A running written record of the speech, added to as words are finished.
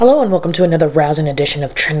Hello and welcome to another rousing edition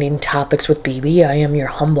of Trending Topics with BB. I am your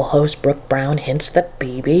humble host, Brooke Brown, hence the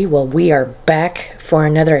BB. Well, we are back for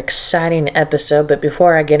another exciting episode, but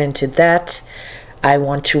before I get into that, I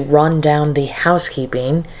want to run down the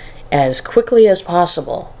housekeeping as quickly as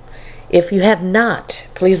possible. If you have not,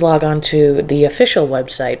 please log on to the official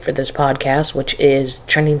website for this podcast, which is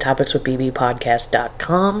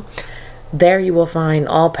trendingtopicswithbbpodcast.com. There you will find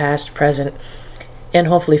all past, present, and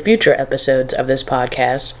hopefully future episodes of this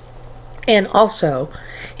podcast. And also,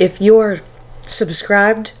 if you're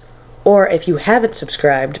subscribed or if you haven't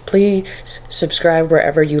subscribed, please subscribe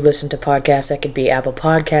wherever you listen to podcasts. That could be Apple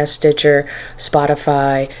Podcasts, Stitcher,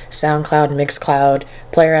 Spotify, SoundCloud, Mixcloud,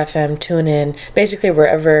 Player FM, TuneIn, basically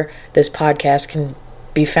wherever this podcast can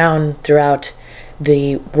be found throughout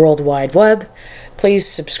the World Wide Web. Please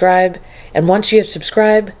subscribe. And once you have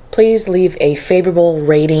subscribed, please leave a favorable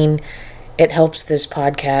rating. It helps this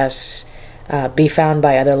podcast be found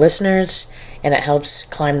by other listeners, and it helps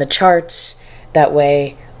climb the charts. That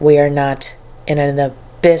way, we are not in an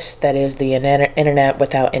abyss that is the internet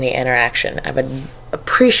without any interaction. I would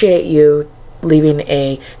appreciate you leaving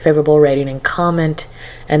a favorable rating and comment,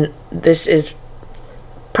 and this is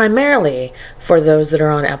primarily for those that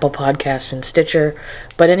are on Apple Podcasts and Stitcher,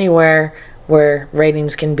 but anywhere where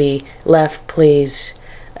ratings can be left, please.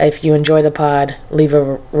 If you enjoy the pod, leave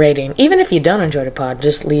a rating. Even if you don't enjoy the pod,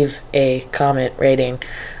 just leave a comment rating.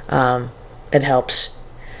 It helps.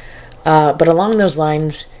 But along those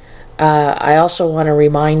lines, I also want to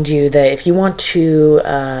remind you that if you want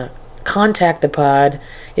to contact the pod,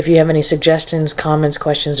 if you have any suggestions, comments,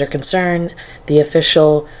 questions, or concern, the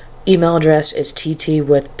official email address is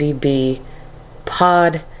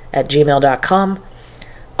ttwithbbpod@gmail.com.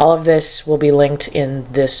 All of this will be linked in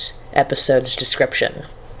this episode's description.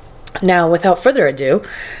 Now, without further ado,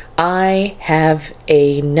 I have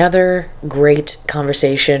another great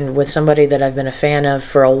conversation with somebody that I've been a fan of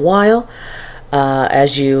for a while.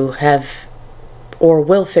 As you have or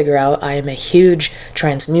will figure out, I am a huge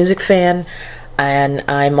trance music fan, and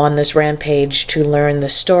I'm on this rampage to learn the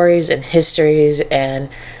stories and histories and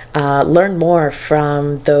learn more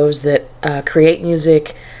from those that create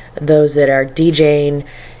music, those that are DJing,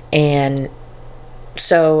 and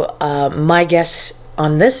so my guest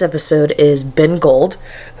on this episode is Ben Gold,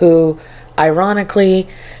 who ironically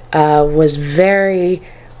was very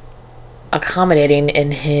accommodating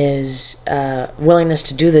in his willingness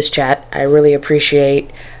to do this chat. I really appreciate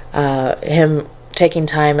him taking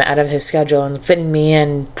time out of his schedule and fitting me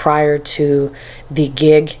in prior to the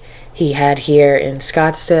gig he had here in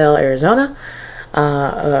Scottsdale, Arizona,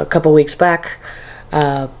 a couple weeks back.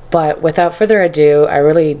 But without further ado, I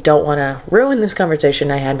really don't want to ruin this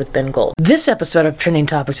conversation I had with Ben Gold. This episode of Trending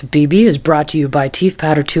Topics with BB is brought to you by Teeth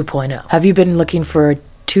Powder 2.0. Have you been looking for a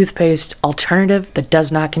toothpaste alternative that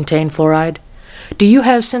does not contain fluoride? Do you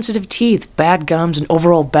have sensitive teeth, bad gums, and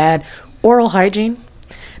overall bad oral hygiene?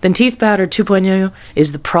 Then Teeth Powder 2.0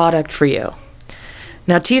 is the product for you.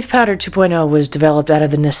 Now, Teeth Powder 2.0 was developed out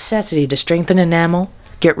of the necessity to strengthen enamel,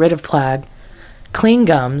 get rid of plaque, clean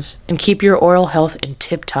gums, and keep your oral health in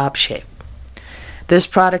tip-top shape. This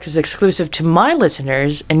product is exclusive to my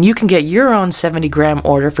listeners, and you can get your own 70-gram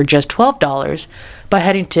order for just $12 by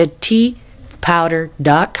heading to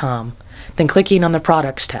teethpowder.com, then clicking on the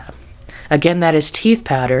Products tab. Again, that is Teeth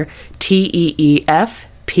Powder,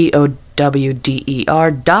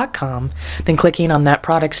 teethpowder.com, then clicking on that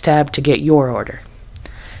Products tab to get your order.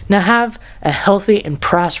 Now have a healthy and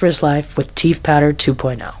prosperous life with Teeth Powder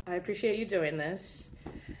 2.0. I appreciate you doing this.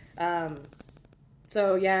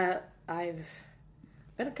 So yeah, I've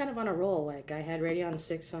been kind of on a roll. Like, I had Radion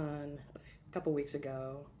 6 on a couple weeks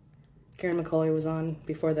ago. Karen McCauley was on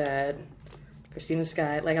before that. Christina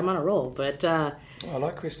Sky. Like, I'm on a roll, but... I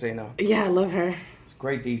like Christina. Yeah, I love her.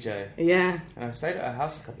 Great DJ. Yeah. And I stayed at her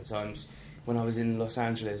house a couple of times when I was in Los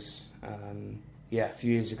Angeles. A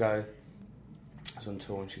few years ago. I was on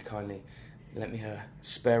tour and she kindly lent me her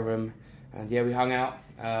spare room, and we hung out.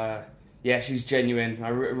 She's genuine. I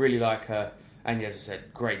really like her, and as I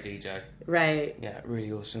said, great DJ. Right. Yeah,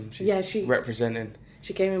 really awesome. She's representing.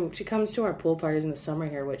 She comes to our pool parties in the summer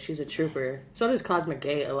here, which she's a trooper. So does Cosmic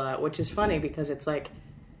Gate a lot, which is funny because it's like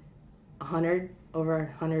 100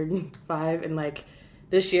 over 105, and like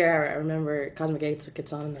this year I remember Cosmic Gate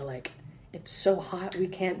gets on and they're like, it's so hot we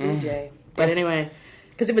can't DJ. But anyway.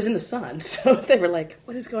 Because it was in the sun, so they were like,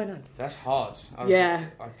 what is going on? That's hard.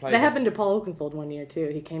 That happened to Paul Oakenfold one year, too.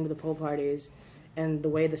 He came to the pool parties, and the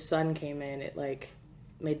way the sun came in, it, like,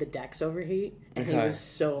 made the decks overheat, and he was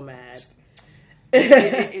so mad.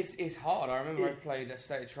 It's hard. I remember I played a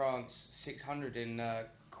State of Trance 600 in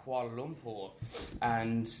Kuala Lumpur,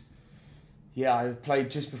 and Yeah, I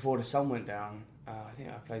played just before the sun went down. I think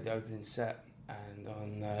I played the opening set,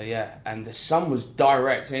 and and the sun was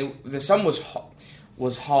direct. And the sun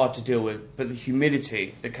was hard to deal with, but the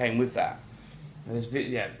humidity that came with that. And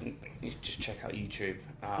you just check out YouTube.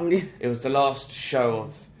 It was the last show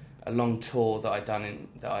of a long tour that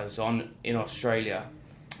I was on in Australia,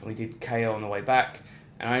 and we did KO on the way back.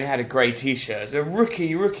 And I only had a grey t-shirt. It's a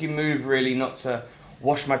rookie move, really, not to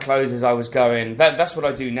wash my clothes as I was going. That's what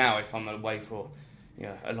I do now if I'm away for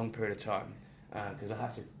a long period of time, because I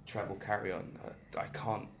have to travel carry-on. I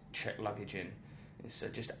can't check luggage in.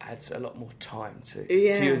 It just adds a lot more time to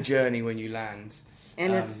your journey when you land.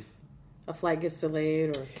 And if a flight gets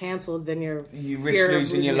delayed or cancelled, then you risk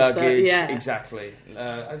losing your luggage. Yeah, exactly.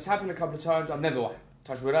 It's happened a couple of times. I've never,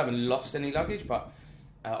 touch wood, I haven't lost any luggage, but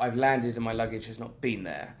I've landed and my luggage has not been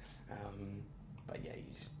there.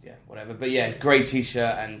 Whatever. But yeah, grey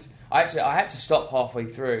t-shirt, and I had to stop halfway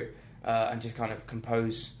through and just kind of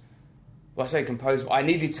compose. Well, I say compose. I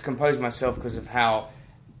needed to compose myself because of how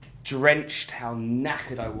drenched, how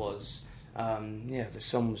knackered I was. The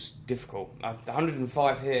sun was difficult.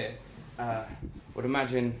 105 here. Would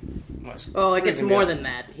imagine. It gets more than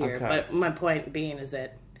that here. Okay. But my point being is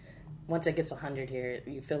that once it gets 100 here,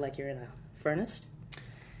 you feel like you're in a furnace.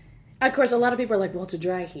 Of course, a lot of people are like, well, it's a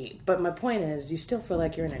dry heat. But my point is, you still feel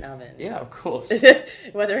like you're in an oven. Yeah, of course.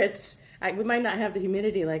 Whether it's... we might not have the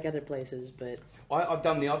humidity like other places, but... I've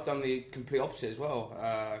done the complete opposite as well.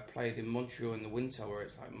 I played in Montreal in the winter where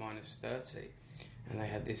it's like minus 30. And they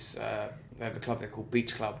had this... they have a club there called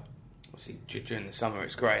Beach Club. Obviously, during the summer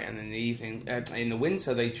it's great. And in the evening... in the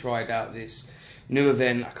winter, they tried out this new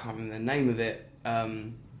event. I can't remember the name of it.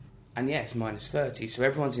 And yeah, it's minus 30, so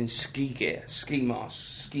everyone's in ski gear, ski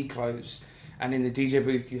masks, ski clothes, and in the DJ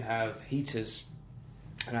booth you have heaters.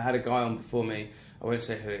 And I had a guy on before me, I won't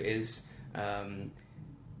say who it is,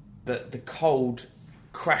 but the cold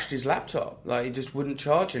crashed his laptop, like it just wouldn't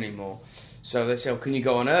charge anymore. So they said, can you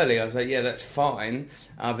go on early? I was like, yeah, that's fine.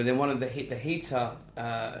 But then one of the heater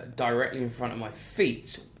directly in front of my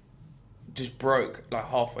feet just broke like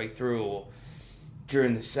halfway through or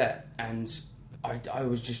during the set, and I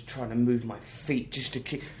was just trying to move my feet just to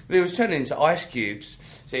keep... It was turning into ice cubes,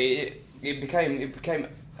 so it became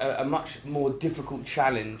a much more difficult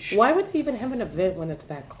challenge. Why would they even have an event when it's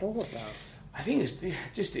that cold, though? I think it's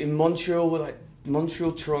just in Montreal, like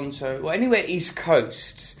Montreal, Toronto, or anywhere East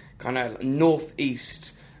Coast, kind of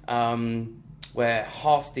northeast, where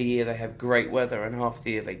half the year they have great weather and half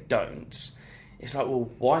the year they don't. It's like, well,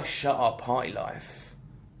 why shut our party life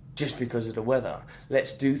just because of the weather?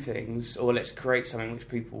 Let's do things, or let's create something which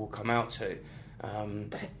people will come out to.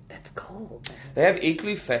 But it's cold, man. They have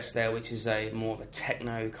Igloo Fest there, which is more of a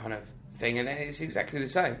techno kind of thing, and it's exactly the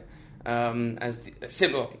same. It's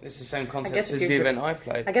the same concept as the event I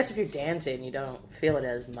played. I guess if you're dancing, you don't feel it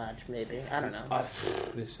as much, maybe. I don't know. I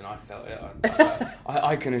felt it.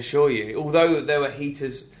 I can assure you. Although there were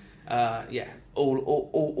heaters,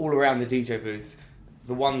 all around the DJ booth.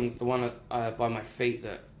 The one by my feet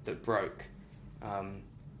that broke.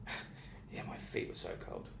 My feet were so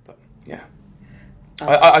cold. But yeah,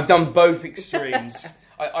 I've done both extremes.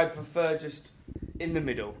 I prefer just in the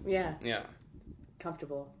middle. Yeah. Yeah.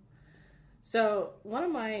 Comfortable. So one of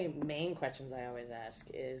my main questions I always ask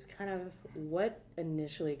is kind of what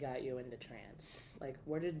initially got you into trance? Like,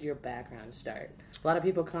 where did your background start? A lot of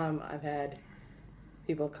people I've had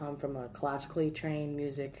people come from a classically trained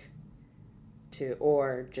music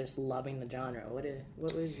or just loving the genre.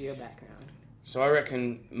 What was your background? So I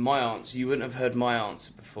reckon my answer, you wouldn't have heard my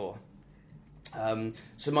answer before.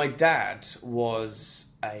 So my dad was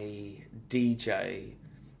a DJ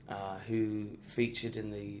who featured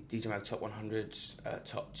in the DJ Mag Top 100,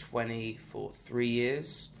 Top 20 for 3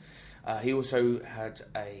 years. He also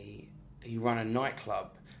he ran a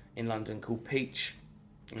nightclub in London called Peach,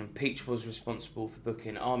 and Peach was responsible for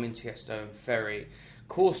booking Armin, Tiesto and Ferry,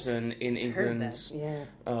 Corsten in England,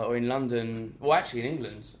 or in London, well actually in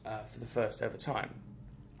England for the first ever time.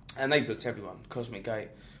 And they booked everyone, Cosmic Gate,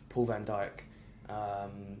 Paul van Dyk.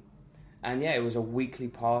 And yeah, it was a weekly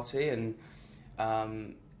party, and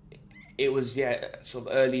it was sort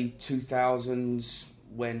of early 2000s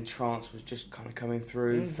when trance was just kind of coming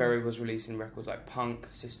through. Mm-hmm. Ferry was releasing records like Punk,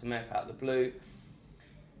 System F, Out of the Blue.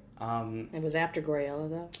 It was after Gorilla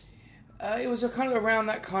though? It was kind of around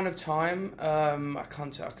that kind of time. I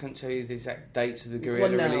couldn't tell you the exact dates of the Gorilla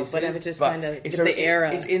releases. But it was just kind of the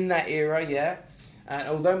era. It's in that era, yeah. And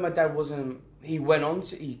although my dad he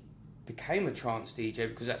became a trance DJ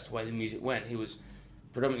because that's the way the music went. He was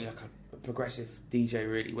predominantly like a progressive DJ,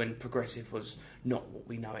 really, when progressive was not what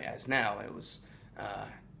we know it as now. It was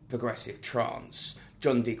progressive trance,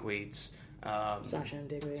 John Digweed's, Sasha and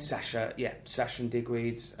Digweed. Sasha and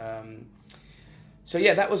Digweed's. So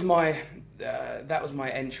yeah, that was my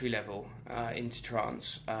entry level into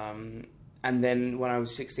trance. And then when I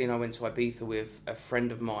was 16, I went to Ibiza with a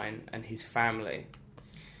friend of mine and his family.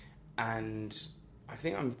 And I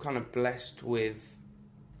think I'm kind of blessed with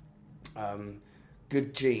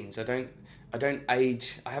good genes. I don't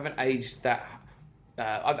age. I haven't aged that.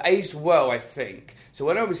 I've aged well, I think. So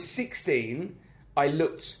when I was 16, I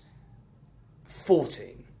looked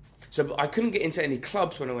 14. So I couldn't get into any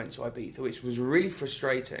clubs when I went to Ibiza, which was really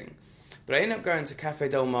frustrating. But I ended up going to Cafe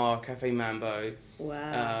Del Mar, Cafe Mambo.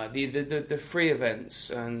 Wow. The free events,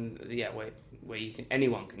 and where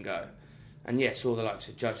anyone can go. And yes, all the likes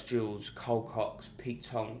of Judge Jules, Cole Cox, Pete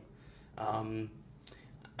Tong. And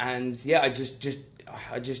yeah, I just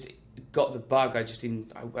got the bug. I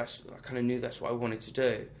kind of knew that's what I wanted to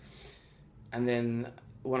do. And then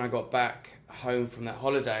when I got back home from that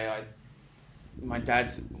holiday, my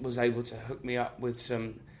dad was able to hook me up with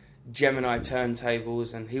some Gemini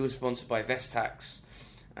turntables, and he was sponsored by Vestax,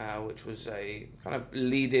 which was a kind of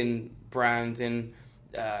leading brand in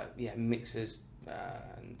mixers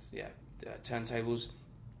and turntables.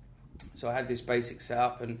 So I had this basic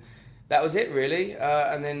setup, and that was it really.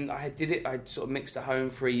 And then I sort of mixed at home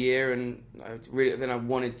for a year, and then I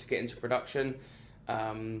wanted to get into production.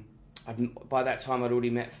 By that time I'd already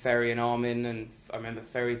met Ferry and Armin, and I remember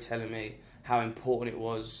Ferry telling me how important it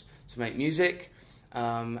was to make music, the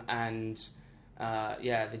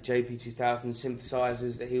JP2000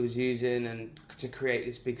 synthesizers that he was using, and to create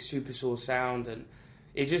this big Supersaw sound, and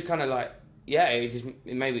it just kind of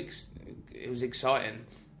it was exciting.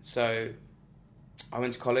 So I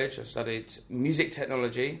went to college. I studied music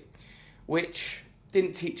technology, which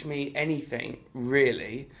didn't teach me anything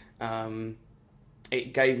really.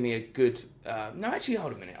 It gave me a good... no, actually,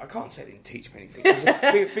 hold a minute. I can't say it didn't teach me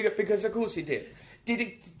anything. Because of course it did. Did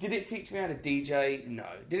it teach me how to DJ? No.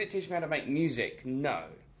 Did it teach me how to make music? No.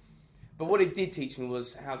 But what it did teach me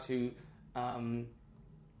was how to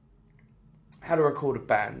record a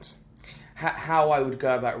band, how I would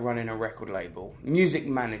go about running a record label, music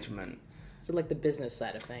management. So like the business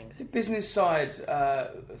side of things. The business side,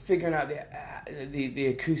 figuring out the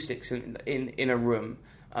acoustics in a room.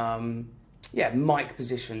 Mic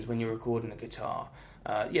positions when you're recording a guitar.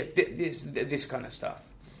 This kind of stuff.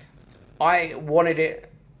 I wanted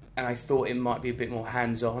it, and I thought it might be a bit more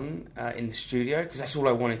hands-on in the studio, because that's all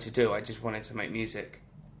I wanted to do. I just wanted to make music.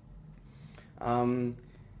 But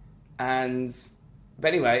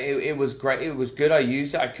anyway, it was great. It was good. I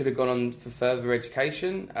used it. I could have gone on for further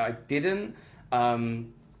education. I didn't.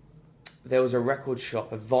 There was a record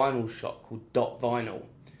shop, a vinyl shop called Dot Vinyl,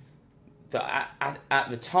 that at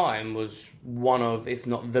the time was one of, if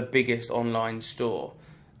not the biggest online store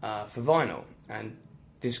for vinyl. And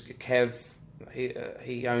this Kev,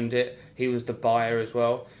 he owned it. He was the buyer as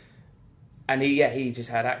well. And he just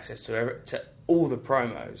had access to all the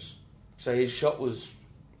promos. So his shop was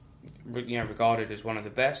regarded as one of the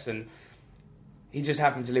best, and he just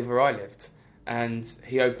happened to live where I lived, and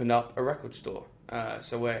he opened up a record store.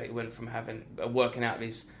 So where he went from working out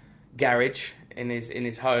this garage in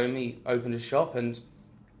his home, he opened a shop, and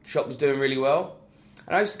the shop was doing really well.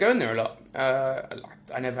 And I used to go in there a lot.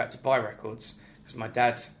 I never had to buy records because my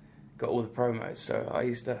dad got all the promos, so I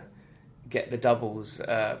used to get the doubles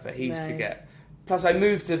that he used to get. Plus, I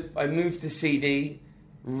moved to CD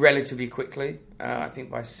relatively quickly. I think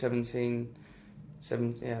by about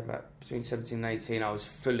between 17 and 18, I was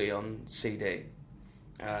fully on CD.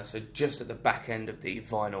 So just at the back end of the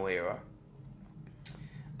vinyl era.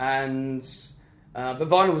 And but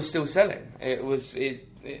vinyl was still selling. It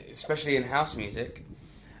especially in house music.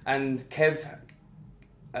 And Kev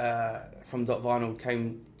from Dot Vinyl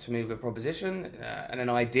came to me with a proposition and an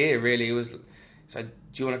idea. Really, it was so. Do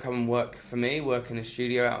you want to come and work for me? Work in a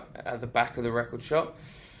studio out at the back of the record shop,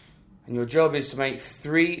 and your job is to make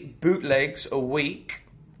 3 bootlegs a week.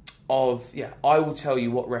 I will tell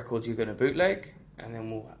you what records you're going to bootleg, and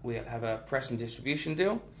then we'll have a press and distribution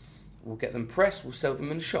deal. We'll get them pressed. We'll sell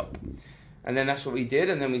them in the shop. And then that's what we did,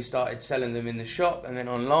 and then we started selling them in the shop, and then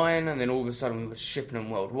online, and then all of a sudden we were shipping them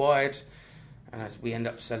worldwide, and we end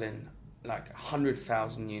up selling like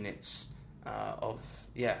 100,000 units of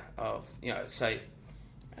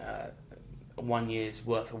 1 year's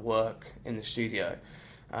worth of work in the studio,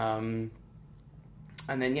 and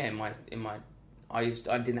then I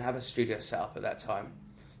didn't have a studio set up at that time,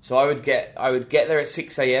 so I would get there at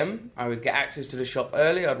 6 a.m. I would get access to the shop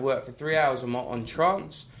early. I'd work for 3 hours on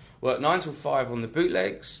trance. Work 9 till 5 on the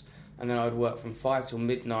bootlegs, and then I'd work from 5 till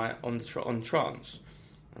midnight on trance,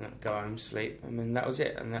 and then I'd go home, sleep, and then that was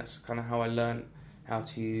it. And that's kind of how I learned how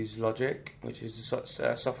to use Logic, which is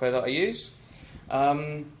the software that I use.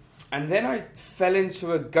 And then I fell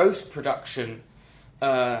into a ghost production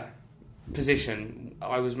position.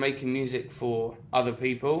 I was making music for other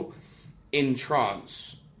people in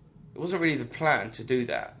trance. It wasn't really the plan to do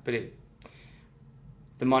that, but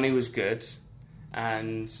the money was good,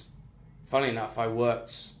 and funny enough, I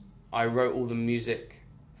wrote all the music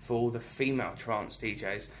for all the female trance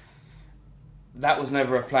DJs. That was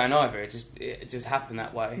never a plan either. It just happened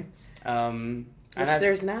that way.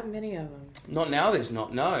 There's not many of them. Not now. There's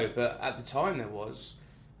not, no. But at the time there was.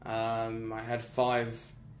 I had 5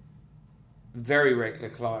 very regular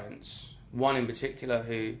clients. One in particular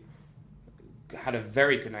who had a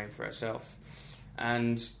very good name for herself,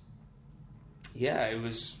 and yeah, it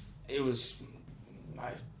was.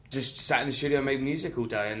 I just sat in the studio and made music all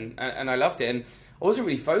day, and I loved it. And I wasn't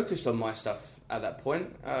really focused on my stuff at that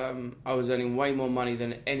point. I was earning way more money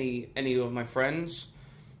than any of my friends.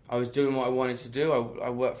 I was doing what I wanted to do. I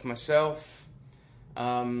worked for myself,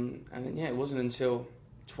 and then it wasn't until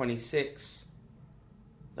 26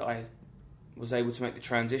 that I was able to make the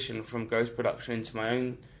transition from ghost production into my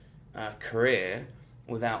own career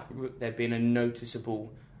without there being a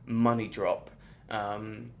noticeable money drop.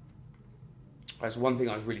 That's one thing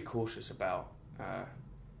I was really cautious about. I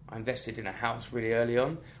invested in a house really early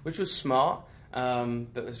on, which was smart,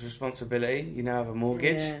 but there's responsibility. You now have a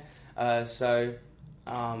mortgage. Yeah. I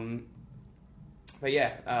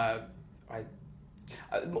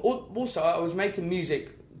was making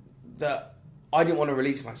music that I didn't want to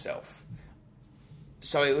release myself.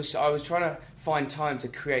 So I was trying to find time to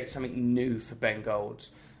create something new for Ben Gold.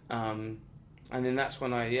 And then that's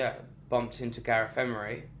when I bumped into Gareth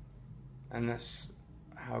Emery, and that's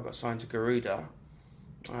how I got signed to Garuda.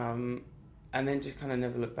 And then just kind of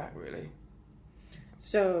never looked back, really.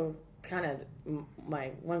 So, kind of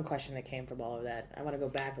my one question that came from all of that, I want to go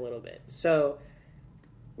back a little bit. So,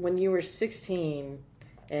 when you were 16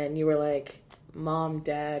 and you were like, Mom,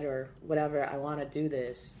 Dad, or whatever, I want to do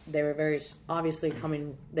this, they were very obviously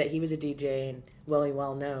coming that he was a DJ and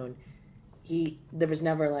well known. There was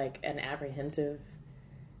never like an apprehensive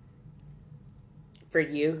for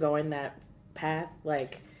you going that path.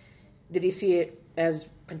 Like, did he see it as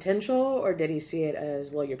potential, or did he see it as,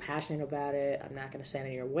 well, you're passionate about it, I'm not going to stand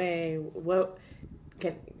in your way? What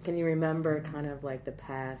can you remember kind of like the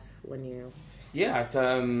path when you... Yeah,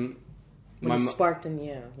 when it sparked in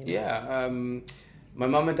you, you know? Yeah, my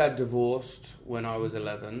mum and dad divorced when I was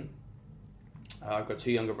 11. I've got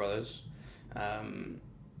 2 younger brothers.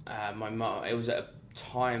 My mum, it was at a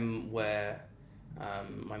time where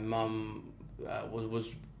my mum was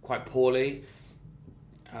quite poorly.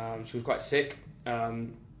 She was quite sick. That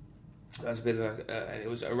was a bit of it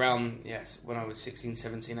was around, when I was 16,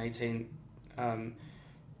 17, 18.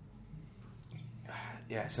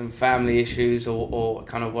 Some family issues or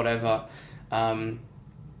kind of whatever.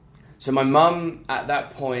 So my mum at that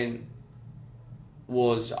point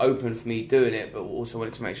was open for me doing it, but also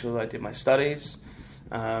wanted to make sure that I did my studies.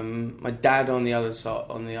 My dad, on the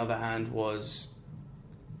other hand, was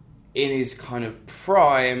in his kind of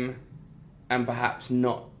prime and perhaps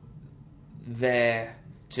not there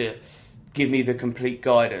to give me the complete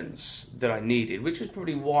guidance that I needed, which was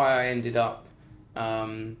probably why I ended up...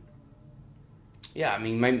 maybe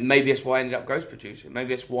that's why I ended up ghost producing.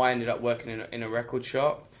 Maybe that's why I ended up working in a record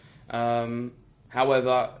shop.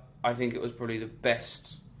 However, I think it was probably the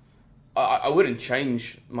best. I wouldn't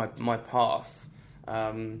change my path.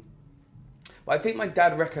 But I think my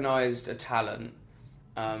dad recognised a talent,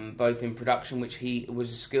 both in production, which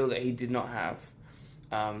was a skill that he did not have.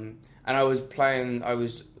 And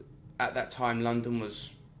at that time, London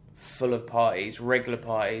was full of parties, regular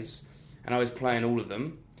parties, and I was playing all of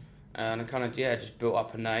them. And I kind of, just built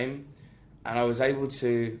up a name. And I was able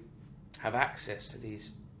to have access to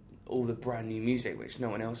all the brand new music, which no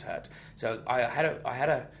one else had. So I had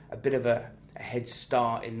a bit of a head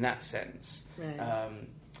start in that sense. Right.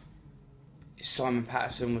 Simon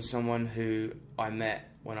Patterson was someone who I met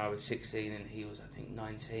when I was 16 and he was, I think,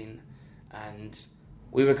 19. And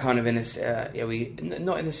we were kind of in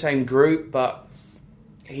not in the same group, but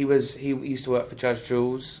he used to work for Judge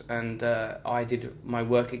Jules, and I did my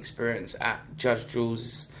work experience at Judge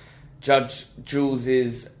Jules's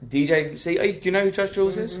DJ agency. Do you know who Judge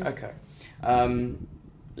Jules is? Okay.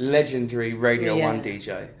 Legendary Radio 1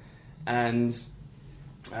 DJ. And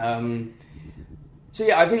I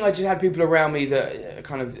think I just had people around me that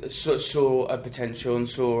kind of saw a potential and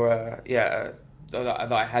saw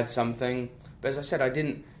that I had something. But as I said, I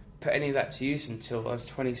didn't put any of that to use until I was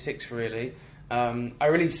 26, really. I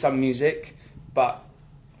released some music, but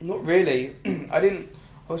not really. I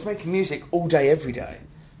I was making music all day, every day.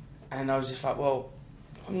 And I was just like, well,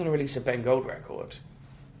 if I'm going to release a Ben Gold record,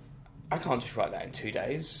 I can't just write that in 2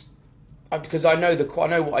 days. Because I know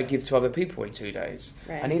what I give to other people in 2 days.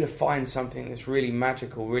 Right. I need to find something that's really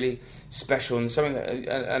magical, really special, and something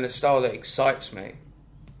and a style that excites me.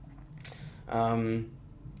 But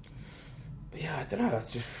yeah, I don't know.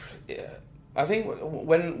 I think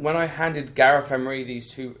when I handed Gareth Emery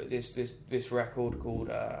this record called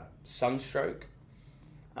Sunstroke,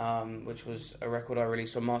 which was a record I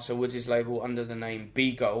released on Marcel Woods' label under the name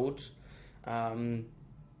B Gold.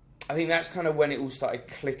 I think that's kind of when it all started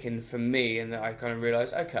clicking for me, and that I kind of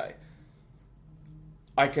realised, okay,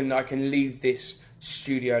 I can leave this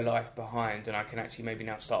studio life behind, and I can actually maybe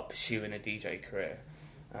now start pursuing a DJ career.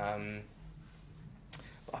 But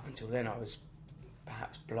up until then, I was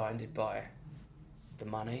perhaps blinded by the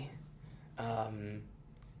money. I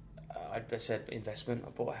said investment.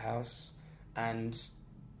 I bought a house, and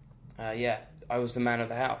I was the man of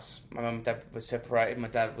the house. My mum and dad were separated. My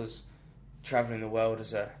dad was travelling the world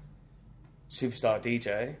as a superstar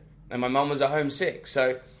DJ, and my mum was at home sick.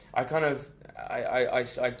 So I kind of I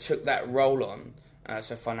took that role on.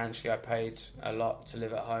 So financially, I paid a lot to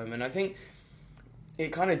live at home, and I think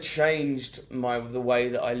it kind of changed the way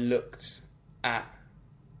that I looked at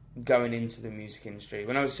going into the music industry.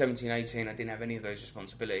 When I was 17, 18, I didn't have any of those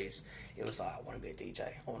responsibilities. It was like, I want to be a DJ.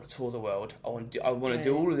 I want to tour the world. I want to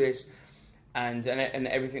do all of this, and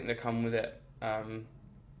everything that come with it.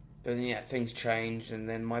 But then, things changed, and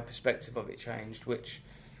then my perspective of it changed, which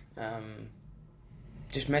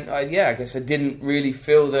just meant, I guess I didn't really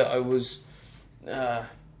feel that I was. I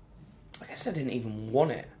guess I didn't even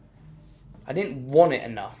want it. I didn't want it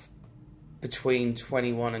enough between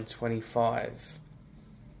 21 and 25.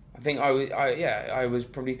 I think I was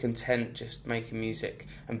probably content just making music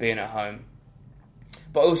and being at home.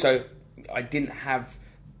 But also, I didn't have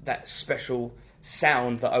that special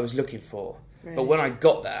sound that I was looking for. Right. But when I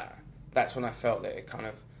got that, that's when I felt that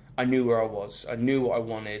I knew where I was. I knew what I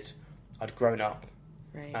wanted. I'd grown up.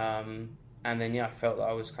 Right. And then, I felt that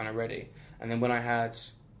I was kind of ready. And then when I had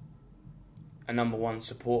a number one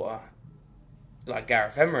supporter like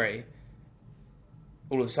Gareth Emery,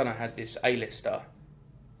 all of a sudden I had this A-lister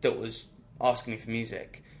that was asking me for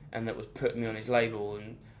music, and that was putting me on his label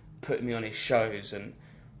and putting me on his shows, and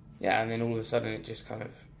then all of a sudden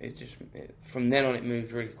from then on it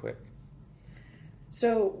moved really quick.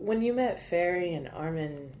 So when you met Ferry and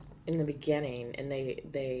Armin in the beginning, and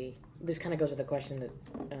they this kind of goes with a question that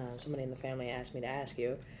somebody in the family asked me to ask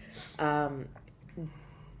you.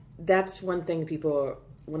 That's one thing people,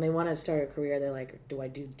 when they want to start a career, they're like, do I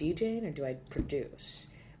do DJing or do I produce?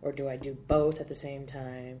 Or do I do both at the same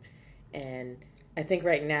time? And I think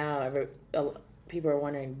right now people are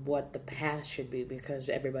wondering what the path should be, because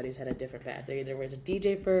everybody's had a different path. There either was a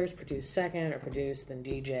DJ first, produce second, or produce then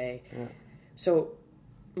DJ. Yeah. So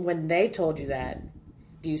when they told you that,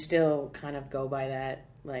 do you still kind of go by that?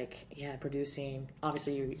 Like, producing.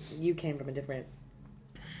 Obviously, you came from a different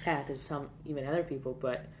path as some even other people,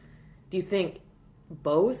 but do you think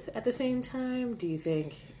both at the same time? Do you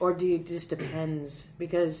think, or do it just depends?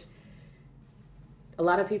 Because a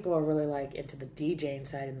lot of people are really like into the DJing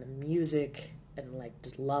side and the music and like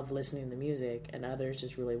just love listening to music, and others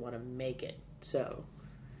just really want to make it. So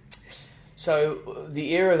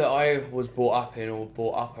the era that I was brought up in, or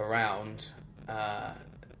brought up around,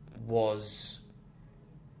 was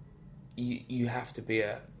you have to be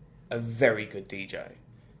a very good DJ.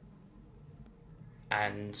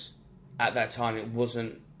 And at that time, it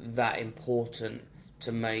wasn't that important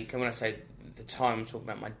to make. And when I say the time, I'm talking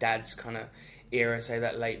about my dad's kind of era, say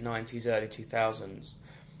that late 90s, early 2000s.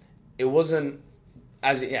 It wasn't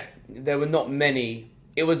there were not many.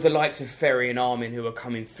 It was the likes of Ferry and Armin who were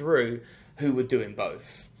coming through, who were doing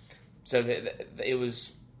both. So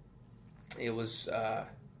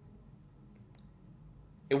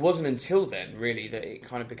it wasn't until then, really, that it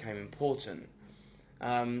kind of became important.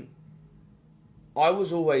 I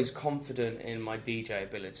was always confident in my DJ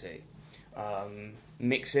ability.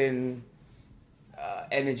 Mixing,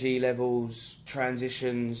 energy levels,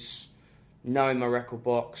 transitions, knowing my record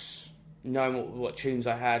box, knowing what tunes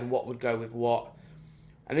I had, what would go with what.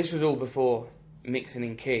 And this was all before mixing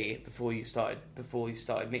in key, before you started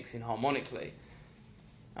mixing harmonically.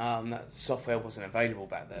 That software wasn't available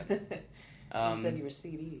back then. You said you were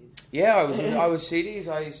CDs. Yeah, I was CDs.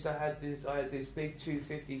 I had this big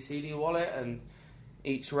 250 CD wallet, and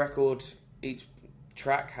each track was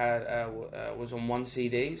on one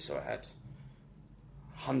CD, so I had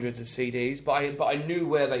hundreds of CDs. But I knew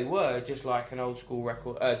where they were, just like an old school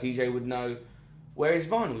record DJ would know where his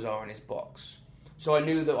vinyls are in his box. So I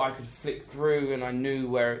knew that I could flick through, and I knew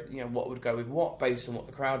where what would go with what based on what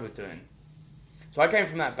the crowd were doing. So I came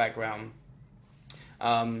from that background.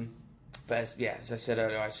 But as I said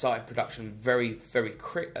earlier, I started production very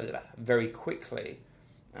quickly.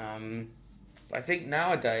 I think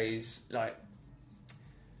nowadays,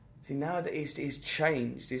 it's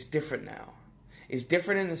changed. It's different now. It's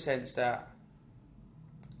different in the sense that,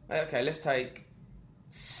 okay, let's take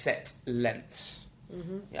set lengths.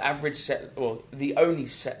 Mm-hmm. Average set, or the only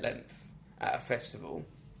set length at a festival,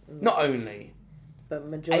 not only, but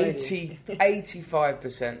majority,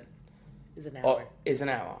 85% is an hour. Is an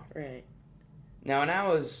hour. Right. Now, an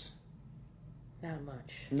hour's not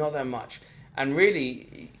much. Not that much. And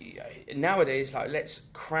really, nowadays, let's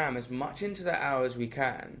cram as much into that hour as we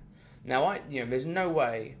can. Now, there's no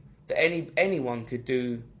way that anyone could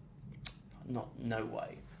do, not no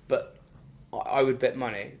way, but I would bet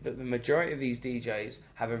money that the majority of these DJs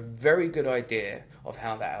have a very good idea of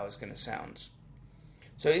how that hour's going to sound.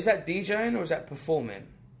 So is that DJing or is that performing?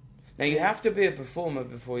 Now, you have to be a performer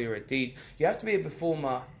before you're a DJ. You have to be a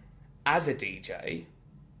performer as a DJ.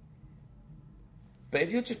 But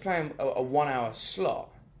if you're just playing a 1 hour slot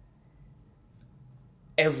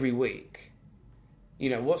every week,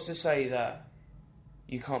 what's to say that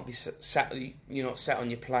you can't be you're not sat on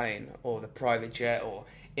your plane or the private jet or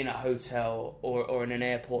in a hotel or in an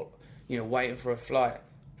airport, waiting for a flight,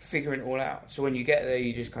 figuring it all out. So when you get there,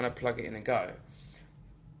 you just kind of plug it in and go.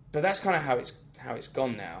 But that's kind of how it's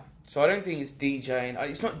gone now. So I don't think it's DJing.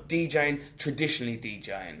 It's not DJing, traditionally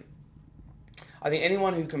DJing. I think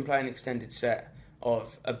anyone who can play an extended set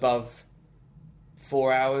of above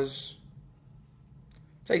 4 hours,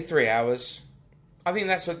 say 3 hours, I think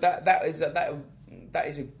that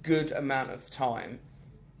is a good amount of time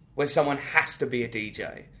where someone has to be a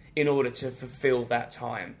DJ in order to fulfill that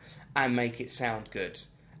time and make it sound good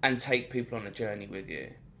and take people on a journey with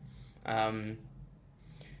you.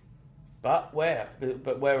 But where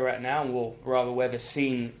we're at now, or rather where the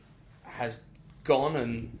scene has gone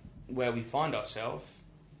and where we find ourselves,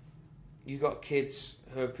 you've got kids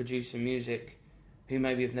who are producing music who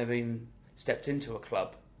maybe have never even stepped into a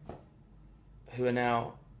club, who are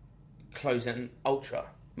now closing Ultra.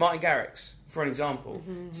 Martin Garrix, for an example,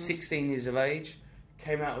 16 years of age,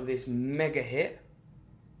 came out with this mega hit.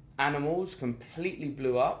 Animals completely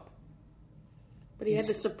blew up. But he had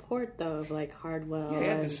the support, though, of Hardwell, he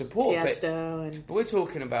had the support, Tiesto, but we're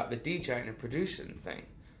talking about the DJing and producing thing.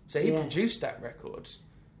 So he produced that record,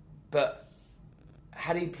 but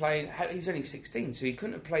had he played? He's only 16, so he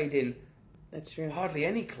couldn't have played in. That's true. Hardly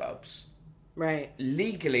any clubs, right?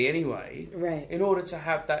 Legally, anyway, right? In order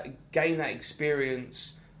to gain that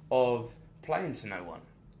experience of playing to no one,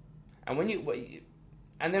 and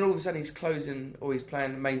then all of a sudden he's closing or he's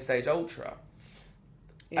playing Main Stage Ultra.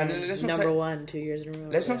 Yeah, and let's not number 1 2 years in a row.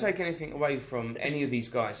 Let's not take anything away from any of these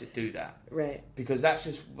guys that do that, right? Because that's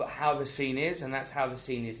just how the scene is, and that's how the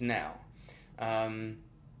scene is now. I'm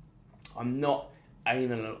not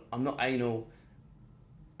anal. I'm not anal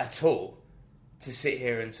at all to sit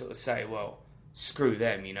here and sort of say, well, screw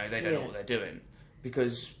them. They don't know what they're doing,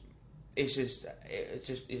 because it's just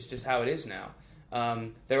how it is now.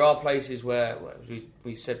 There are places where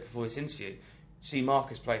we said before this interview, see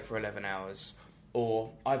Marcus play for 11 hours.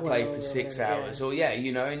 Or I played for 6 hours, or and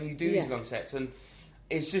you do these long sets, and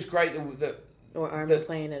it's just great that or Armin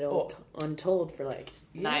playing at Untold for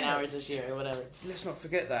 9 hours this year or whatever. Let's not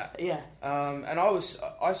forget that. Yeah. And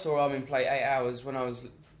I saw Armin play 8 hours when I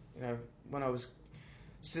was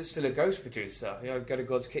still a Ghost producer. I'd go to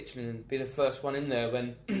God's Kitchen and be the first one in there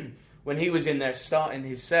when he was in there starting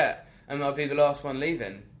his set, and I'd be the last one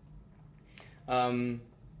leaving. And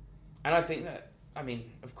I think that.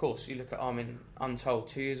 Of course, you look at Armin Untold,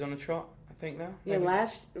 2 years on the trot, I think now. Yeah,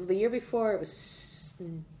 the year before it was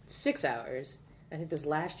 6 hours. I think this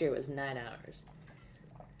last year it was 9 hours.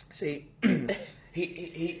 See,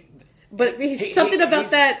 he but something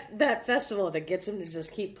about that festival that gets him to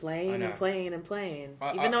just keep playing and playing and playing,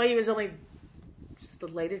 even though he was only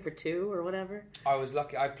slated for 2 or whatever. I was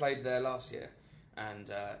lucky. I played there last year,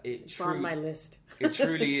 and it's on my list. It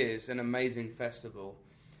truly is an amazing festival.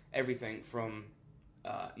 Everything from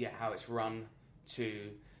how it's run to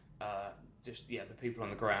the people on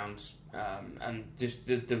the ground, and just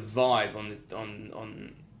the vibe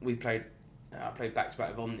on we played. I played back to back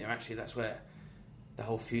with Omnia. Actually, that's where the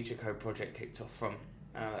whole Future Code project kicked off from.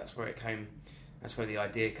 That's where it came. That's where the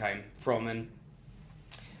idea came from, and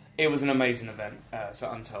it was an amazing event. So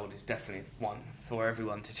Untold is definitely one for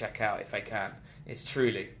everyone to check out if they can. It's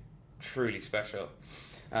truly, truly special.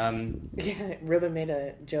 Ruben made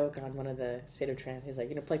a joke on one of the State of Trance. He's like,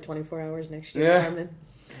 "You're gonna play 24 hours next year, Armin?"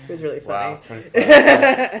 It was really funny. Wow,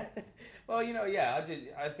 25. Well,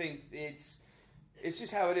 I think it's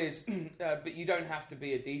just how it is. But you don't have to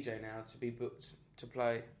be a DJ now to be booked to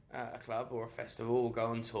play at a club or a festival or go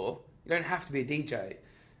on tour. You don't have to be a DJ.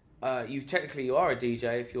 You are a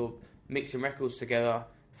DJ if you're mixing records together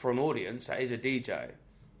for an audience. That is a DJ.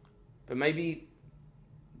 But maybe,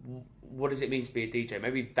 what does it mean to be a DJ?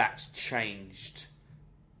 Maybe that's changed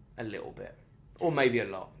a little bit, or maybe a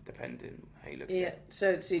lot, depending how you look at it.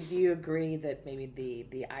 So do you agree that maybe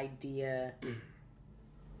the idea,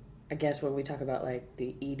 I guess when we talk about like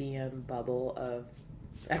the EDM bubble of,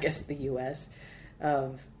 I guess, the US,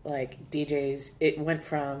 of like DJs, it went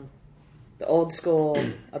from the old school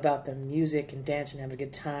about the music and dance and having a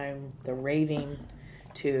good time, the raving,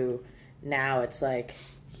 to now it's like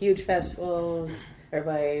huge festivals,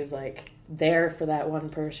 everybody's like there for that one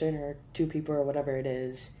person or two people or whatever it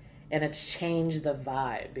is, and it's changed the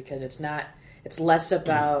vibe because it's less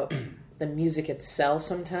about the music itself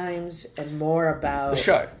sometimes and more about the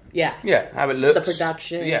show. Yeah, how it looks, the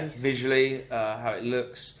production, visually, how it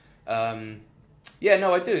looks. I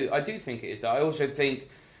do think it is. I also think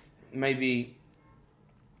maybe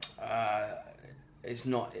it's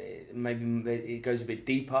not. Maybe it goes a bit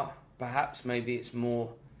deeper. Perhaps maybe it's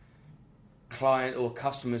more client or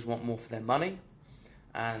customers want more for their money,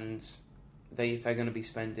 and if they're going to be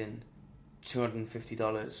spending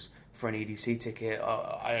 $250 for an EDC ticket,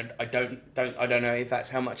 I don't know if that's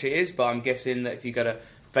how much it is, but I'm guessing that if you go to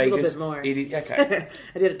Vegas, a little bit more. Okay,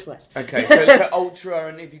 I did it twice. Okay, so ultra,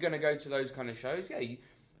 and if you're going to go to those kind of shows,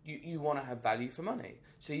 you want to have value for money.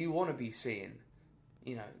 So you want to be seeing,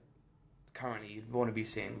 currently you'd want to be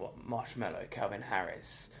seeing Marshmello, Calvin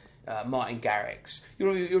Harris, Martin Garrix. You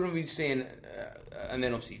want to be seeing, and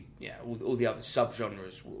then obviously, all the other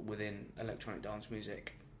subgenres within electronic dance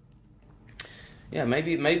music. Yeah,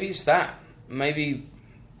 maybe it's that. Maybe,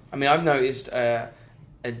 I've noticed a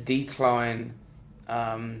decline.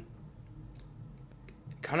 Maybe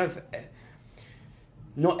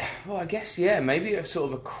a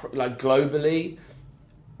sort of like globally,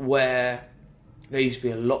 where there used to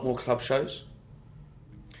be a lot more club shows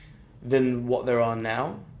than what there are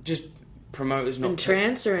now. Just promoters not in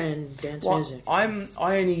trance or in dance music. I'm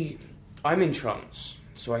in trance,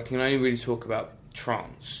 so I can only really talk about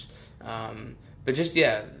trance. But just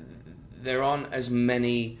there aren't as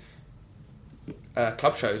many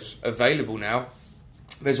club shows available now.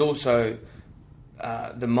 There's also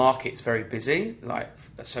the market's very busy,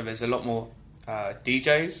 so there's a lot more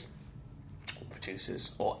DJs, or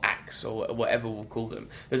producers, or acts, or whatever we'll call them.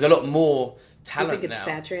 There's a lot more talent now. Do you think it's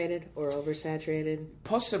saturated or oversaturated?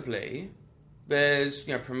 Possibly. There's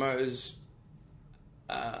promoters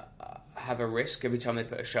have a risk every time they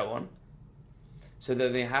put a show on, so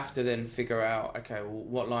that they have to then figure out, okay, well,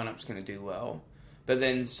 what lineup's going to do well. But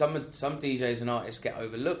then some DJs and artists get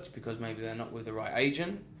overlooked because maybe they're not with the right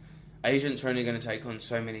agent. Agents are only going to take on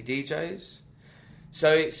so many DJs.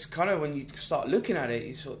 So it's kind of, when you start looking at it,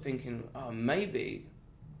 you're sort of thinking, oh, maybe.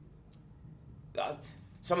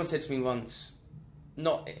 Someone said to me once,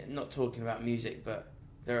 not talking about music, but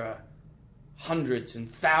there are hundreds and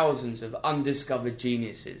thousands of undiscovered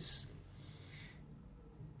geniuses.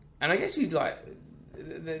 And I guess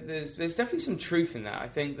there's definitely some truth in that. I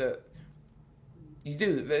think that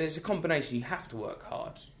there's a combination. You have to work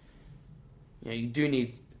hard. You do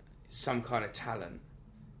need some kind of talent,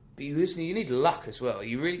 but you need luck as well.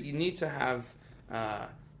 You need to have a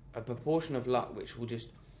proportion of luck, which will just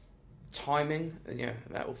timing.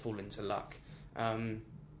 That will fall into luck. In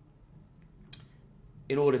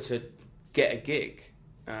order to get a gig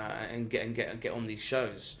and get on these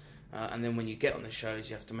shows, and then when you get on the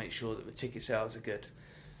shows, you have to make sure that the ticket sales are good.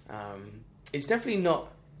 It's definitely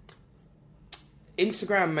not.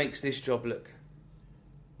 Instagram makes this job look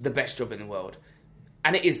the best job in the world.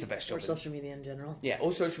 And it is the best job. Or social media in general. Yeah,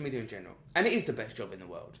 or social media in general. And it is the best job in the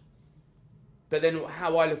world. But then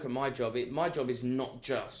how I look at my job is not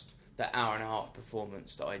just the hour and a half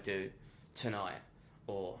performance that I do tonight,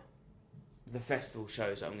 or the festival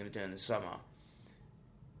shows that I'm going to do in the summer.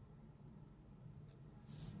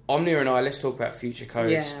 Omnia and I, let's talk about Future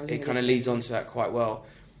Codes. Yeah, it kind of leads on to that quite well.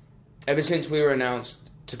 Ever since we were announced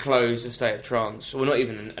to close the State of Trance, well, not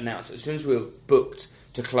even announced, as soon as we were booked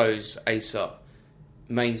to close ASOP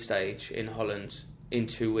main stage in Holland in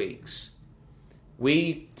 2 weeks,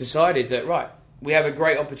 we decided that, we have a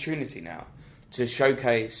great opportunity now to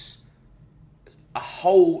showcase a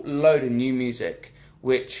whole load of new music,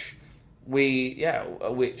 which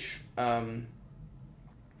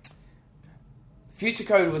Future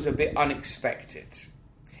Code was a bit unexpected.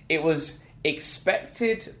 It was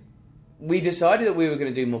expected. We decided that we were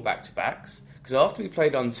going to do more back-to-backs, Because after we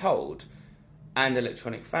played Untold and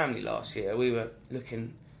Electronic Family last year, we were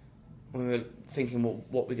thinking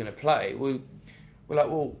what we're going to play. We're like,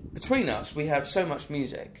 well, between us, we have so much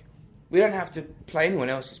music. We don't have to play anyone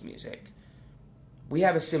else's music. We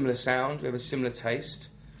have a similar sound. We have a similar taste.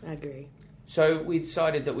 I agree. So we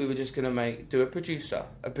decided that we were just going to do a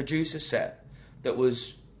producer set that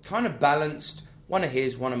was kind of balanced. One of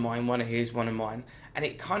his, one of mine, one of his, one of mine. And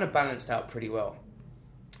it kind of balanced out pretty well.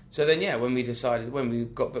 So then, when we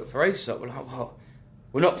got booked for ASOP, we're like, well,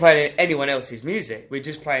 we're not playing anyone else's music. We're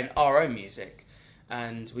just playing our own music.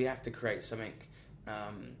 And we have to create something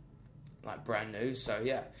like brand new. So,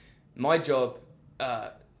 my job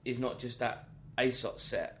is not just that ASOP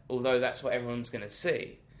set, although that's what everyone's going to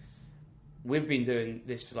see. We've been doing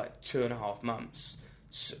this for like 2.5 months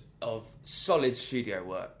of solid studio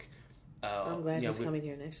work. I'm glad he's coming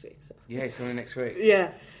here next week. So. Yeah, he's coming next week.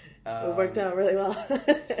 Yeah, it worked out really well.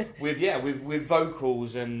 with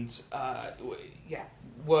vocals and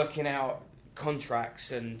working out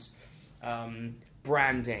contracts and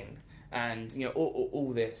branding and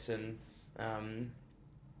all this and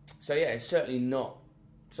it's certainly not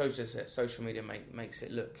social media makes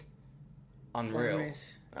it look unreal.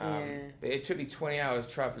 But it took me 20 hours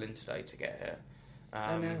travelling today to get here.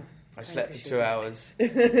 I know. I slept for 2 hours,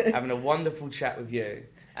 having a wonderful chat with you,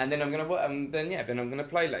 and then I'm gonna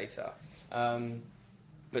play later.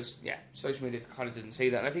 But social media kind of didn't see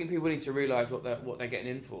that, and I think people need to realise what they're getting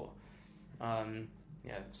in for.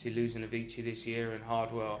 So losing Avicii this year and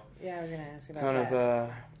Hardwell. Yeah, I was gonna ask about kind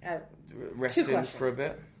that. of resting for a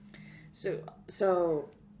bit. So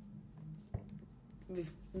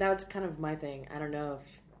that's kind of my thing. I don't know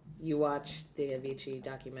if you watched the Avicii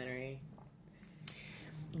documentary.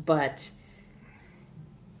 But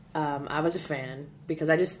I was a fan because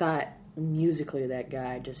I just thought musically that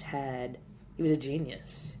guy he was a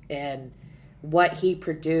genius. And what he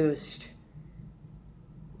produced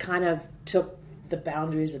kind of took the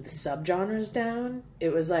boundaries of the subgenres down.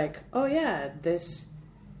 It was like, oh yeah, this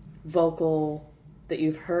vocal that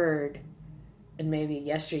you've heard and maybe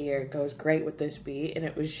yesteryear goes great with this beat. And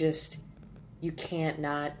it was just, you can't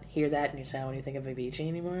not hear that in your sound when you think of Avicii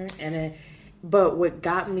anymore. But what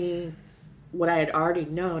got me, what I had already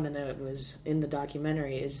known, and that it was in the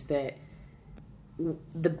documentary, is that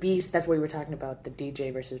the beast, that's what we were talking about, the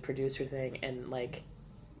DJ versus producer thing, and like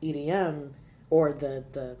EDM, or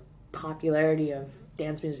the popularity of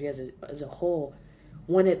dance music as a whole,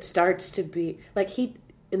 when it starts to be, like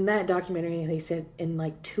in that documentary, they said in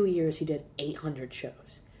like 2 years he did 800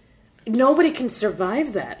 shows. Nobody can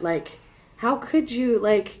survive that. Like, how could you,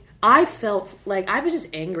 like... I felt like I was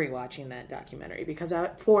just angry watching that documentary because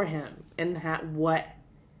for him and what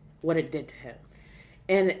it did to him,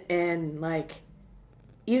 and like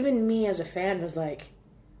even me as a fan was like,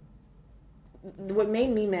 what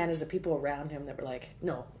made me mad is the people around him that were like,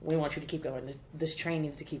 no, we want you to keep going. This train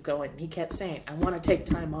needs to keep going. And he kept saying, I want to take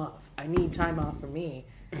time off. I need time off for me.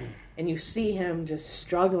 And you see him just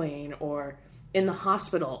struggling or in the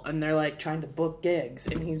hospital and they're like trying to book gigs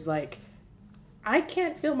and he's like, I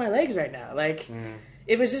can't feel my legs right now. Like,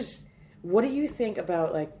 It was just, what do you think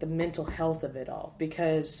about, like, the mental health of it all?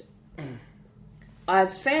 Because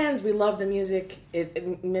as fans, we love the music.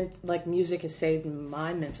 It meant, like, music has saved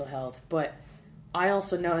my mental health. But I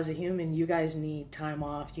also know as a human, you guys need time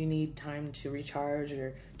off. You need time to recharge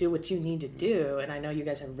or do what you need to do. And I know you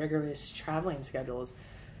guys have rigorous traveling schedules.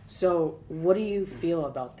 So what do you feel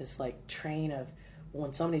about this, like, train of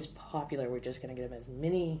when somebody's popular, we're just going to get them as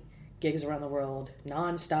many gigs around the world,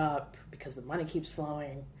 non-stop, because the money keeps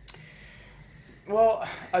flowing? Well,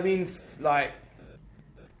 I mean, like...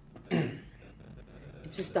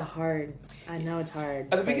 It's just I know it's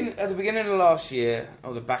hard. At the beginning of last year,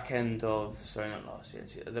 or the back end of... Sorry, not last year.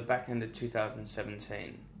 At the back end of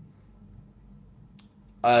 2017,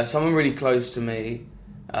 someone really close to me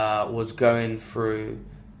was going through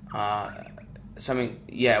something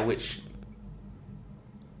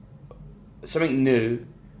new.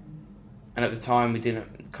 And at the time, we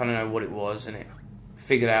didn't kind of know what it was, and it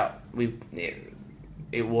figured out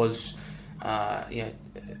it was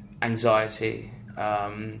anxiety,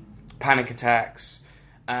 panic attacks,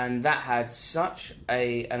 and that had such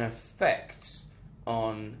an effect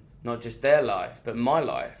on not just their life but my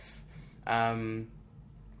life. And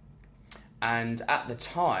at the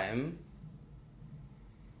time,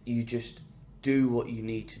 you just do what you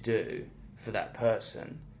need to do for that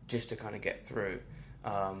person just to kind of get through.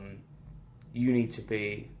 You need to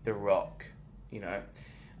be the rock,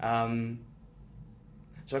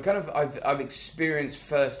 So I've experienced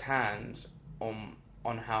firsthand on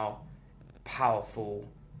how powerful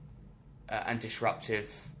and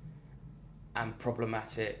disruptive and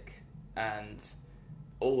problematic and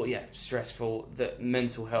stressful, that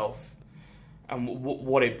mental health and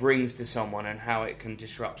what it brings to someone and how it can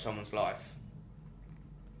disrupt someone's life.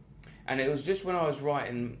 And it was just when I was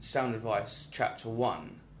writing Sound Advice Chapter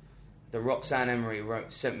 1 that Roxanne Emery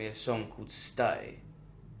sent me a song called Stay,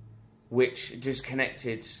 which just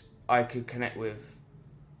I could connect with.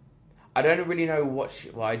 I don't really know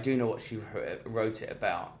I do know what she wrote it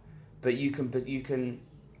about, but you can.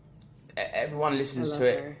 Everyone listens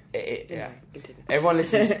to it. Yeah. Everyone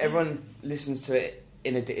listens to it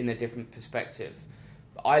in a different perspective.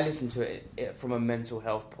 I listen to it from a mental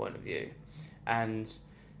health point of view, and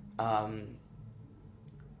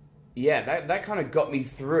that kind of got me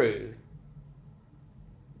through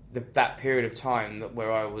that period of time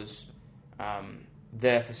where I was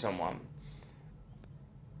there for someone.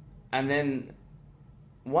 And then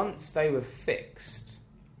once they were fixed,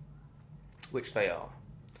 which they are.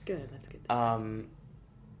 Good, that's good.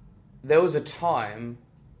 There was a time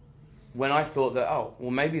when I thought that,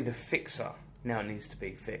 maybe the fixer now needs to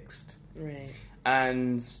be fixed. Right.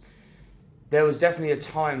 And there was definitely a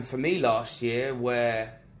time for me last year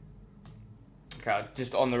where,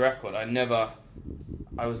 just on the record, I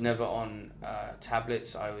was never on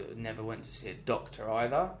tablets. I never went to see a doctor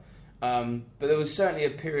either. But there was certainly a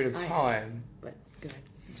period of time. But go ahead.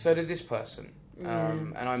 So did this person,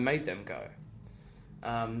 and I made them go.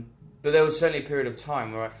 But there was certainly a period of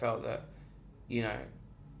time where I felt that,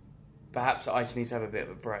 perhaps I just need to have a bit of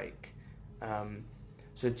a break.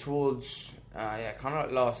 So towards, kind of like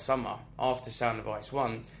last summer, after Sound Advice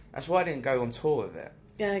 1, that's why I didn't go on tour with it.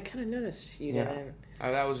 Yeah, I kind of noticed you didn't.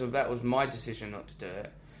 That was my decision not to do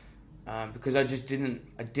it, because I just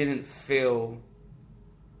didn't feel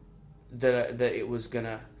that it was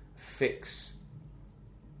gonna fix.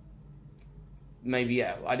 Maybe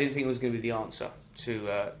I didn't think it was gonna be the answer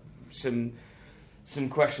to some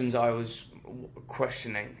questions I was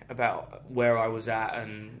questioning about where I was at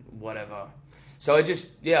and whatever. So I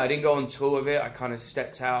didn't go on tour with it. I kind of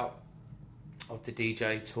stepped out of the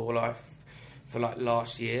DJ tour life for like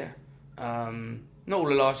last year. Not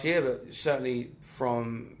all of last year, but certainly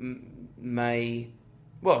from May.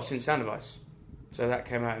 Well, since Sound Advice. So that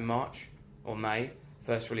came out in March or May.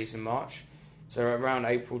 First release in March. So around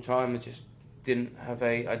April time, I just didn't have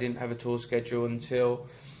a tour schedule until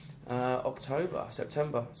September.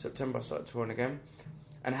 September I started touring again,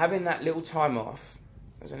 and having that little time off.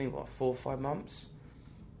 It was only 4 or 5 months.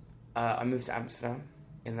 I moved to Amsterdam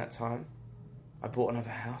in that time. I bought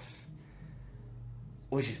another house,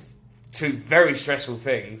 which is two very stressful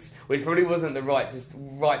things, which probably wasn't the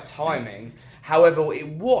right timing. However, it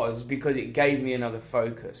was because it gave me another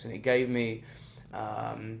focus, and it gave me.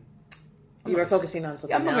 You were focusing on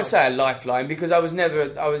something. I'm not going to say a lifeline, because I wasn't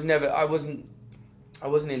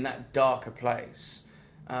in that darker place.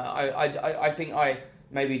 I think I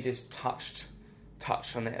maybe just touched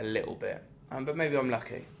on it a little bit, but maybe I'm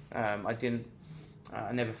lucky. I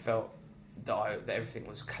never felt that everything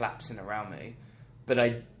was collapsing around me, but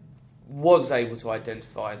I was able to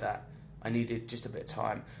identify that I needed just a bit of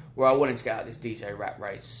time, where I wanted to get out of this DJ rat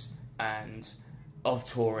race and of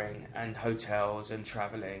touring and hotels and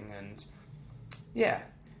travelling and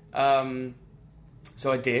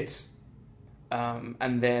so I did,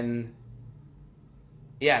 and then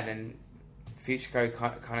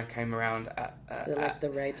FutureCo kind of came around at the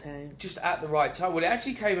right time. Just at the right time. Well, it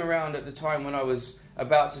actually came around at the time when I was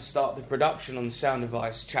about to start the production on Sound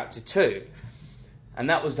Advice Chapter 2, and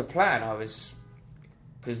that was the plan.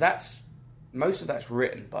 Because most of that's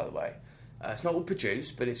written, by the way. It's not all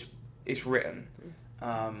produced, but it's written.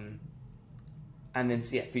 And then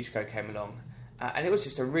FutureCo came along, and it was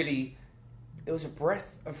just it was a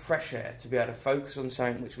breath of fresh air to be able to focus on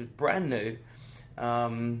something which was brand new. I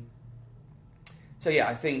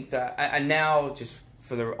think that, and now just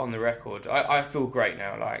on the record, I feel great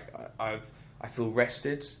now. Like I feel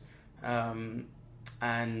rested, and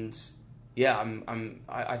I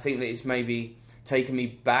think that it's maybe taken me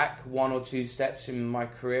back 1 or 2 steps in my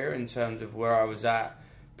career in terms of where I was at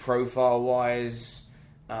profile wise,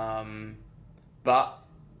 but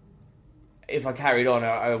if I carried on,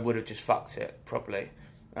 I would have just fucked it probably.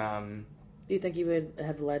 Do you think you would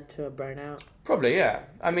have led to a burnout? Probably, yeah.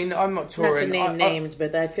 I mean, I'm not touring. Not to name names,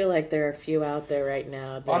 but I feel like there are a few out there right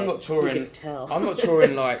now that I'm not touring. You can tell. I'm not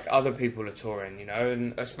touring like other people are touring,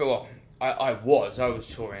 And I was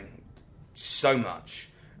touring so much,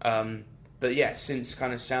 but yeah, since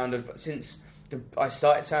kind of I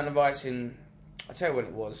started Sound Advice I'll tell you when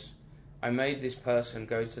it was. I made this person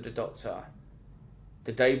go to the doctor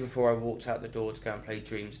the day before I walked out the door to go and play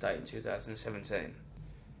Dream State in 2017.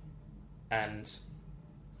 And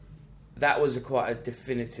that was quite a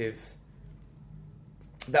definitive.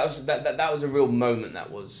 That was a real moment.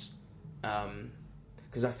 That was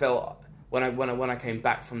because I felt when I came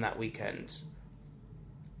back from that weekend,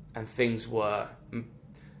 and things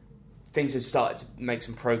had started to make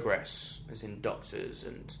some progress, as in doctors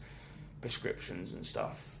and prescriptions and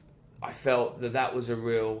stuff. I felt that was a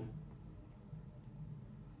real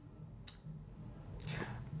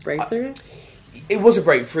breakthrough. It was a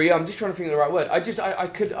breakthrough. I'm just trying to think of the right word. I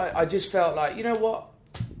just felt like, you know what?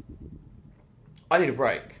 I need a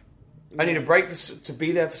break. I need a break to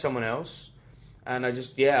be there for someone else. And I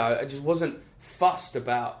just wasn't fussed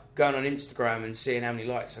about going on Instagram and seeing how many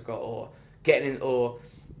likes I got, or getting in, or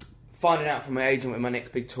finding out from my agent when my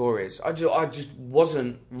next big tour is. I just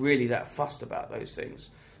wasn't really that fussed about those things.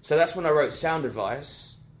 So that's when I wrote Sound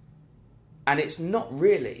Advice. And it's not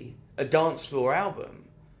really a dance floor album.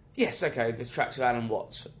 Yes, okay, the tracks of Alan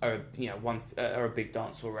Watts are a big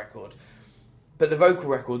dance floor record. But the vocal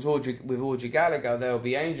records with Audrey Gallagher, There'll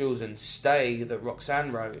Be Angels and Stay, that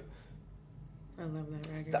Roxanne wrote. I love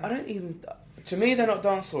that record. To me, they're not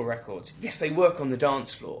dance floor records. Yes, they work on the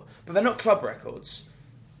dance floor, but they're not club records.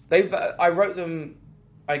 I wrote them,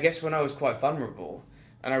 I guess, when I was quite vulnerable,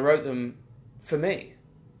 and I wrote them for me.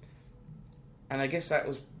 And I guess that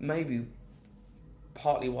was maybe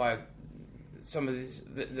partly why some of this,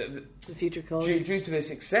 the future code, due to the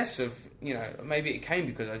success of, maybe it came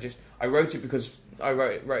because I wrote it because I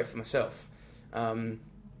wrote it for myself. And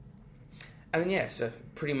then so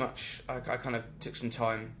pretty much I kind of took some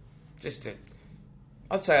time just to.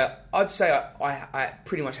 I'd say I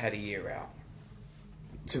pretty much had a year out,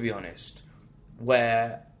 to be honest,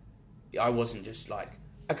 where I wasn't just like,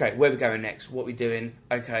 okay, where are we going next? What are we doing?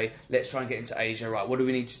 Okay, let's try and get into Asia. Right, what do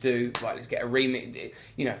we need to do? Right, let's get a remix.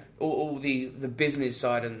 All the business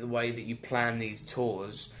side and the way that you plan these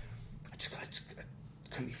tours. I just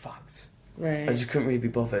couldn't be fucked. Right. I just couldn't really be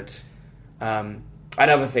bothered. And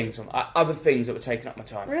other things that were taking up my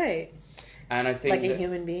time. Right. And I think like a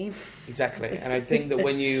human being. Exactly. And I think that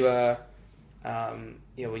when you,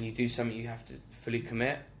 when you do something, you have to fully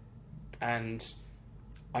commit. And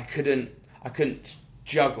I couldn't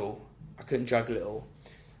juggle. I couldn't juggle it all.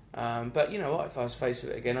 But you know what? If I was faced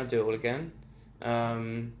with it again, I'd do it all again.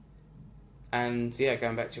 And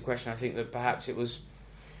going back to your question, I think that perhaps it was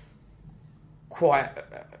quite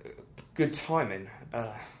good timing,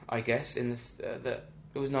 I guess, in this that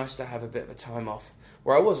it was nice to have a bit of a time off,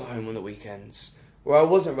 where I was at home on the weekends, where I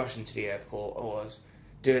wasn't rushing to the airport, or was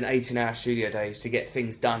doing 18-hour studio days to get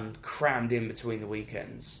things done, crammed in between the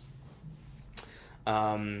weekends.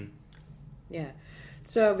 Yeah.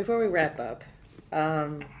 So before we wrap up,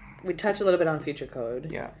 we touched a little bit on Future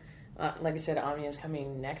Code. Yeah. Like I said, Omnia is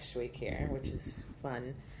coming next week here, which is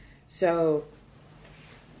fun. So,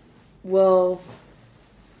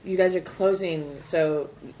 you guys are closing, so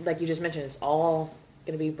like you just mentioned, it's all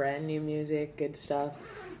going to be brand new music, good stuff.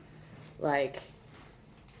 Like,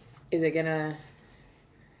 is it going to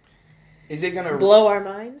blow our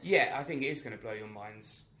minds? Yeah, I think it is going to blow your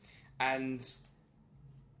minds. And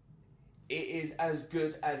it is as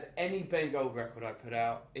good as any Ben Gold record I put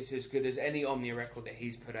out. It's as good as any Omnia record that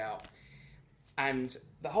he's put out. And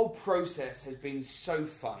the whole process has been so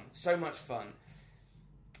fun, so much fun.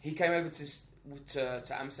 He came over to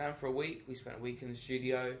Amsterdam for a week. We spent a week in the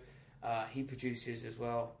studio. He produces as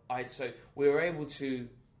well. So we were able to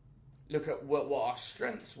look at what our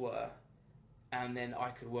strengths were, and then I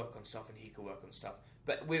could work on stuff and he could work on stuff.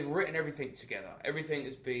 But we've written everything together. Everything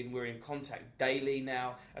has been, we're in contact daily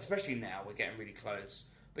now, especially now, we're getting really close.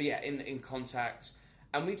 But yeah, in contact.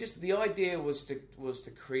 And the idea was to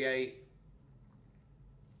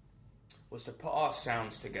put our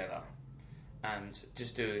sounds together and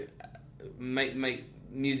just make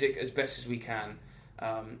music as best as we can.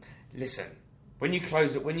 Listen, when you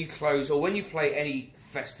close, or when you play any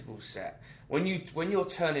festival set, when you're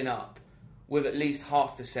turning up with at least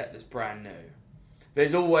half the set that's brand new,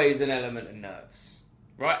 there's always an element of nerves,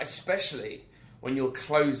 right? Especially when you're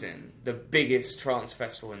closing the biggest trance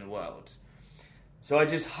festival in the world. So I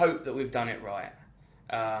just hope that we've done it right.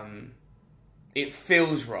 It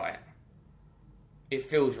feels right. It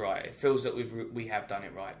feels right. It feels that we have done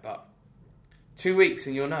it right. But 2 weeks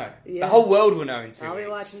and you'll know. Yeah. The whole world will know in 2 weeks. I'll be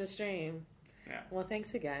watching the stream. Yeah. Well,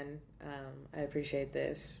 thanks again. I appreciate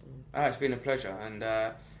this. It's been a pleasure. And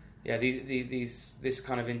this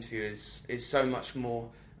kind of interview is so much more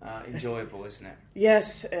enjoyable, isn't it?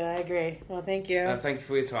 Yes, I agree. Well, thank you. Thank you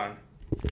for your time.